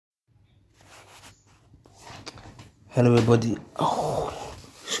Hello everybody.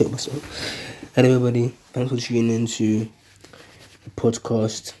 Shit myself. Hello everybody. Thanks for tuning in to the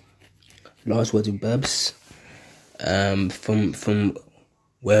podcast Last Words with Babs. From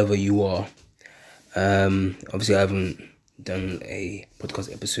wherever you are. Obviously I haven't done a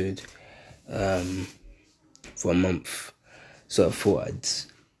podcast episode for a month. So I thought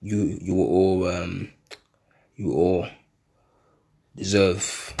you all deserve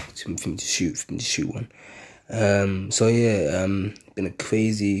for me to shoot one. Been a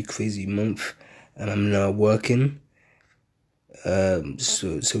crazy month, and I'm now working.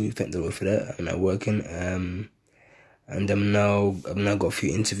 So we thank the Lord for that. I'm now working. And I've now got a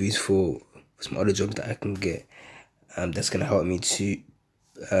few interviews for some other jobs that I can get. That's gonna help me to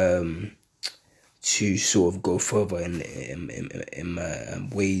sort of go further in my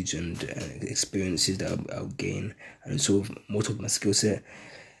wage and experiences that I'll gain, and sort of more of my skill set.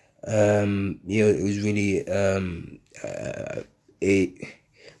 It was really a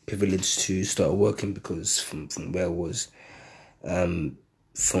privilege to start working, because from where I was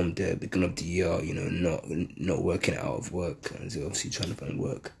from the beginning of the year, not working out of work, and so obviously trying to find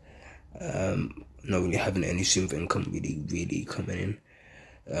work, not really having any stream of income really coming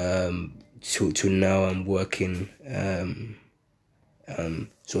in. To now I'm working,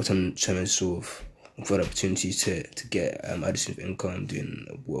 so I'm trying to sort of look for opportunities to get additional income, doing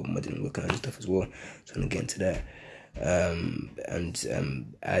modeling work and stuff as well, trying to get into that,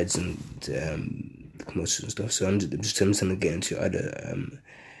 and ads and commercials and stuff. So I'm just trying to get into other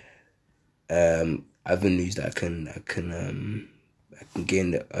avenues that I can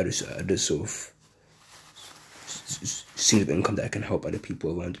gain the other sort of streams of income that I can help other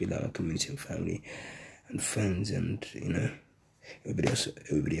people around me, like my community and family and friends, and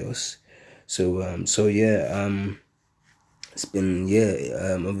everybody else. It's been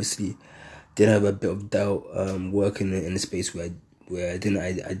obviously did have a bit of doubt working in a space where I didn't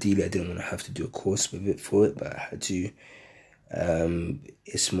want to have to do a course with it for it, but I had to.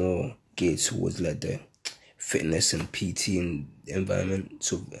 It's more geared towards like the fitness and PT and environment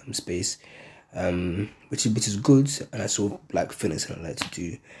sort of space, which is good, and I sort of like fitness and I like to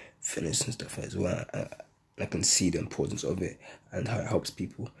do fitness and stuff as well. I can see the importance of it and how it helps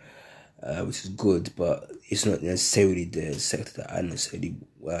people, which is good, but it's not necessarily the sector that I necessarily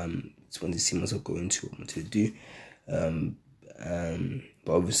just want to see myself go into or want to do. But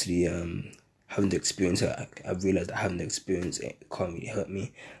obviously, having the experience, I've realized that having the experience, it can't really hurt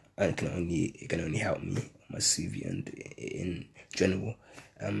me, and it can only help me on my CV and in general,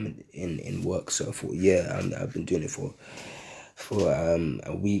 in work. So I thought, I've been doing it for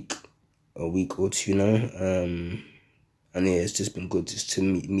a week or two now, and it's just been good just to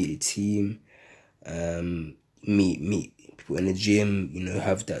meet the team, meet people in the gym,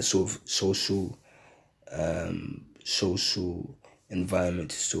 have that sort of social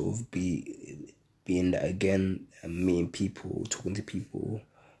environment to sort of be in that again, and meeting people, talking to people,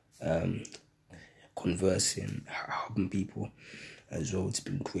 conversing, helping people as well. It's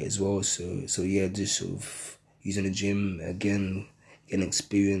been great as well. So just sort of using the gym again, getting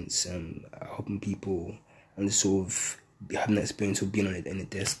experience, helping people, and just sort of having that experience of being on a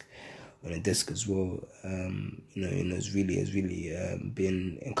desk as well. It's really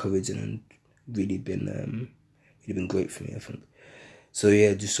been encouraging and really been great for me, I think. So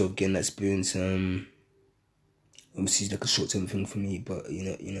just sort of getting that experience. Obviously it's like a short-term thing for me, but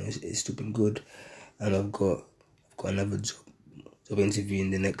it's still been good. And I've got another job interview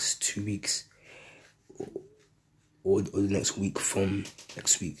in the next 2 weeks, or the next week from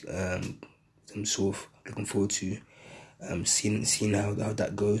next week. I'm sort of looking forward to seeing how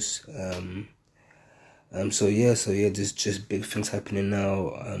that goes. Just big things happening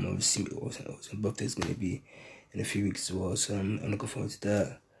now. Obviously, also my birthday's gonna be in a few weeks as well, so I'm looking forward to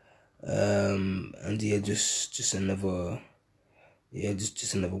that. Just another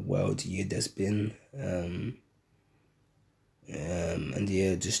wild year that's been.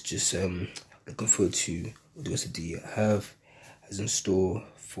 Looking forward to what the rest of the year has in store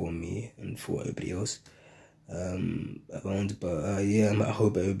for me and for everybody else around. But I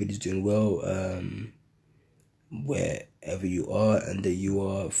hope everybody's doing well, wherever you are, and that you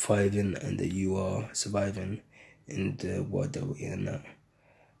are thriving, and that you are surviving in the world that we're in now,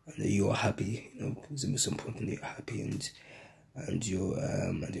 and that you are happy. Because the most important, that you're happy, and your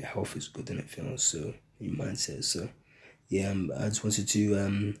health is good and everything else. So your mindset. So I just wanted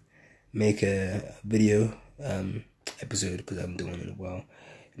to make a video episode, because I haven't done one in a while,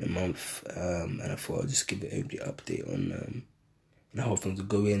 in a month, and I thought I'd just give everybody an update on how things are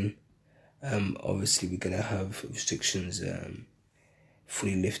going. Obviously we're gonna have restrictions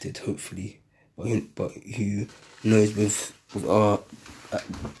fully lifted, hopefully, but who knows with our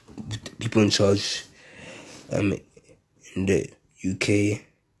people in charge in the UK.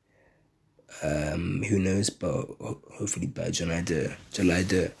 Who knows? But hopefully by July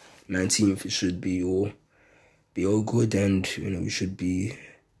the 19th, it should be all good, and we should be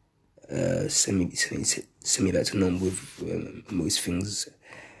semi back to normal with most things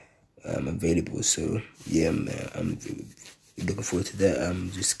available. So yeah, I'm looking forward to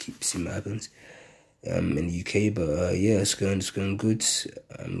that. Just keep seeing what happens in the UK, but yeah, it's going good.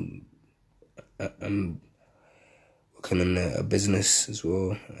 I'm working on a business as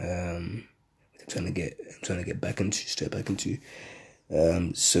well. I'm trying to get straight back into.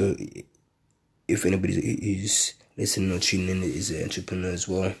 So if anybody who's listening or tuning in is an entrepreneur as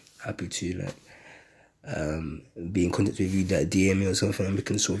well, happy to be in contact with you, that DM me or something, and we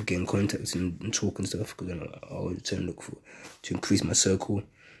can sort of get in contact and talk and stuff, because I'll try and look to increase my circle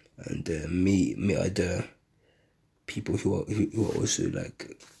and meet other people who are also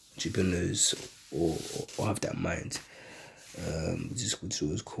like entrepreneurs or have that mind, which is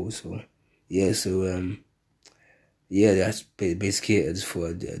always cool. So yeah, yeah, that's basically it. I just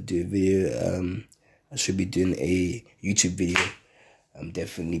thought I'd do a video. I should be doing a YouTube video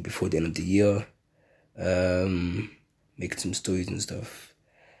definitely before the end of the year, making some stories and stuff,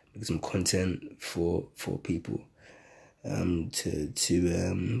 making some content for people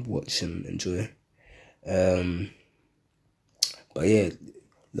to watch and enjoy. But yeah,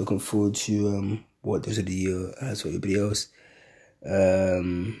 looking forward to what the rest of the year has for everybody else.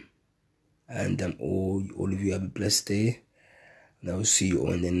 And all of you have a blessed day, and I will see you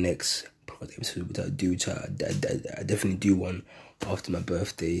on the next podcast episode, which I definitely do one after my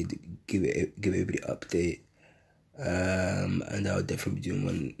birthday. Give everybody an update, and I'll definitely be doing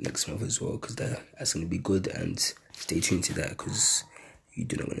one next month as well, because that's gonna be good. And stay tuned to that, because you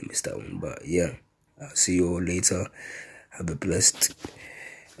do not want to miss that one. But yeah, I'll see you all later. Have a blessed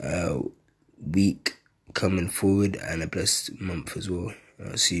week coming forward, and a blessed month as well.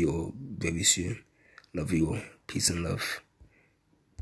 I'll see you all very soon. Love you all. Peace and love.